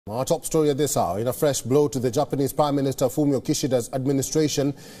Our top story at this hour, in a fresh blow to the Japanese Prime Minister Fumio Kishida's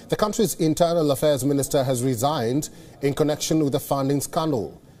administration, the country's Internal Affairs Minister has resigned in connection with the funding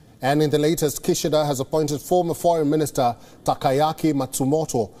scandal. And in the latest, Kishida has appointed former Foreign Minister Takayaki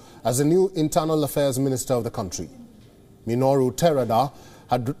Matsumoto as the new Internal Affairs Minister of the country. Minoru Terada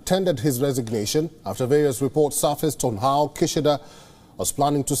had tendered his resignation after various reports surfaced on how Kishida was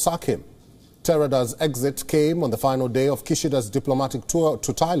planning to sack him. Terada's exit came on the final day of Kishida's diplomatic tour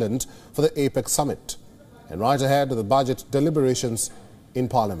to Thailand for the APEC summit and right ahead of the budget deliberations in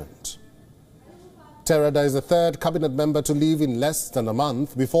Parliament. Terada is the third cabinet member to leave in less than a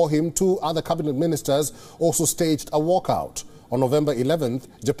month. Before him, two other cabinet ministers also staged a walkout. On November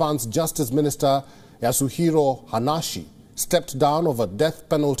 11th, Japan's Justice Minister Yasuhiro Hanashi stepped down over death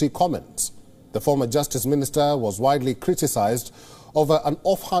penalty comments. The former Justice Minister was widely criticized over an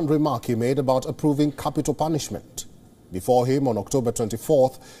offhand remark he made about approving capital punishment. Before him, on October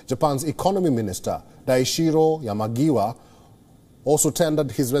 24th, Japan's Economy Minister Daishiro Yamagiwa also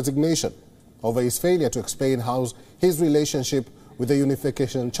tendered his resignation over his failure to explain how his relationship with the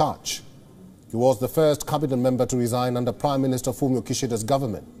unification charge. He was the first cabinet member to resign under Prime Minister Fumio Kishida's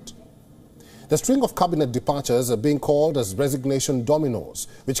government. The string of cabinet departures are being called as resignation dominoes,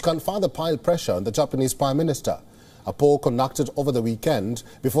 which can further pile pressure on the Japanese Prime Minister. A poll conducted over the weekend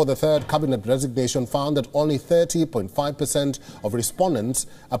before the third cabinet resignation found that only 30.5% of respondents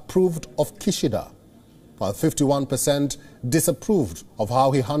approved of Kishida, while 51% disapproved of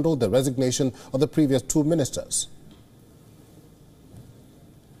how he handled the resignation of the previous two ministers.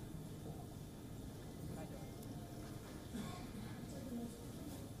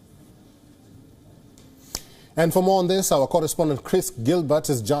 And for more on this, our correspondent Chris Gilbert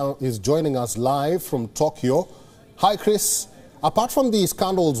is joining us live from Tokyo. Hi, Chris. Apart from these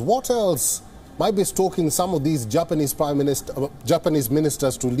scandals, what else might be stoking some of these Japanese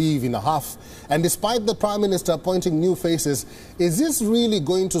ministers to leave in a huff? And despite the Prime Minister appointing new faces, is this really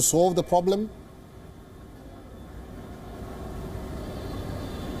going to solve the problem?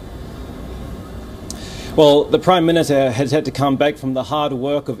 Well, the Prime Minister has had to come back from the hard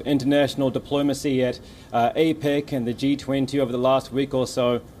work of international diplomacy at APEC and the G20 over the last week or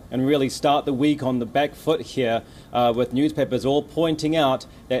so, and really start the week on the back foot here with newspapers all pointing out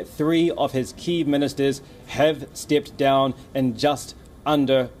that three of his key ministers have stepped down in just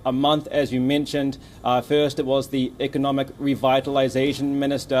under a month, as you mentioned. First, it was the Economic Revitalization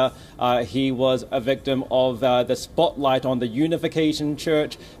Minister. He was a victim of the spotlight on the unification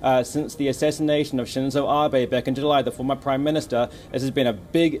church since the assassination of Shinzo Abe back in July, the former Prime Minister. This has been a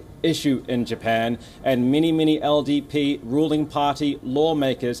big issue in Japan, and many LDP ruling party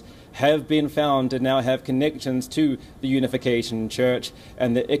lawmakers have been found to now have connections to the unification church,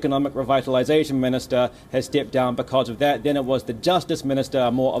 and the Economic Revitalization Minister has stepped down because of that. Then it was the Justice Minister,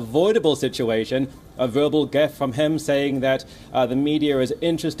 a more avoidable situation, a verbal gaffe from him saying that the media is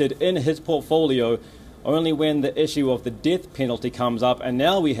interested in his portfolio only when the issue of the death penalty comes up. And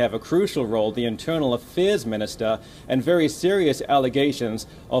now we have a crucial role, the Internal Affairs Minister, and very serious allegations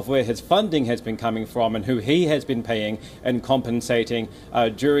of where his funding has been coming from and who he has been paying and compensating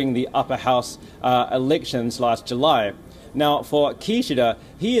during the upper house elections last July. Now, for Kishida,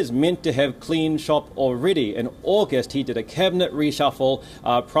 he is meant to have clean shop already. In August, he did a cabinet reshuffle,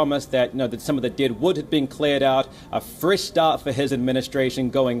 promised that, that some of the dead wood had been cleared out, a fresh start for his administration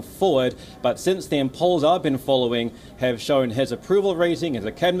going forward. But since then, polls I've been following have shown his approval rating, his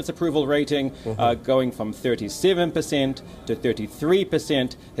cabinet's approval rating, going from 37% to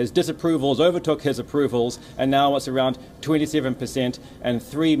 33%. His disapprovals overtook his approvals, and now it's around 27%, and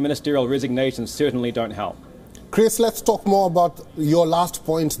three ministerial resignations certainly don't help. Chris, let's talk more about your last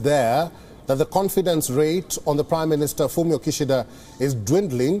point there, that the confidence rate on the Prime Minister Fumio Kishida is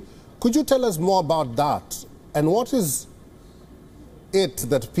dwindling. Could you tell us more about that? And what is it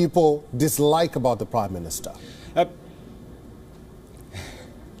that people dislike about the Prime Minister?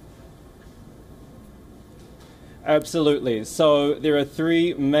 Absolutely. So there are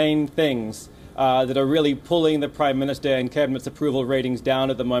three main things that are really pulling the Prime Minister and Cabinet's approval ratings down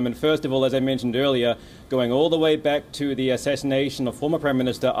at the moment. First of all, as I mentioned earlier, going all the way back to the assassination of former Prime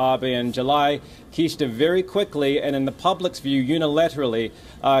Minister Abe in July, Kishida very quickly and in the public's view unilaterally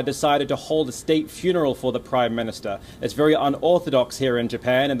decided to hold a state funeral for the Prime Minister. It's very unorthodox here in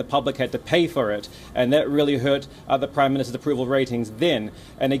Japan, and the public had to pay for it, and that really hurt the Prime Minister's approval ratings then.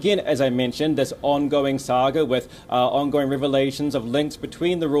 And again, as I mentioned, this ongoing saga with ongoing revelations of links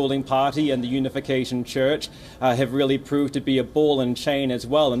between the ruling party and the Unification Church have really proved to be a ball and chain as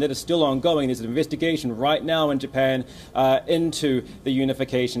well, and that is still ongoing. There's an investigation right now in Japan into the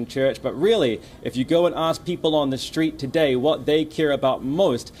Unification Church. But really, if you go and ask people on the street today what they care about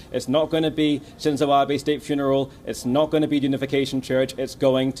most, it's not going to be Shinzo Abe's state funeral, it's not going to be the Unification Church, it's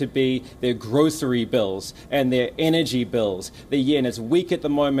going to be their grocery bills and their energy bills. The yen is weak at the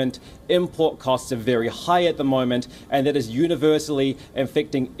moment, import costs are very high at the moment, and that is universally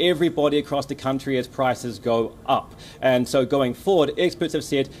affecting everybody across the country as prices go up. And so going forward, experts have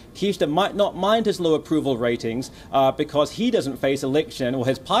said Kishida might not mind his low approval ratings because he doesn't face election, or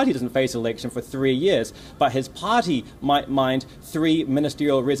his party doesn't face election for 3 years, but his party might mind 3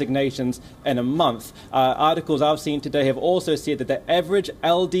 ministerial resignations in a month. Articles I've seen today have also said that the average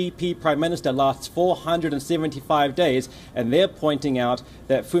LDP Prime Minister lasts 475 days, and they're pointing out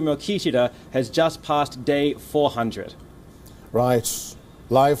that Fumio Kishida has just passed day 400. Right.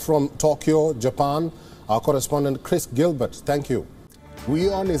 Live from Tokyo, Japan, our correspondent Chris Gilbert. Thank you.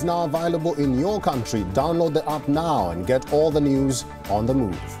 WION is now available in your country. Download the app now and get all the news on the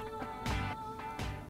move.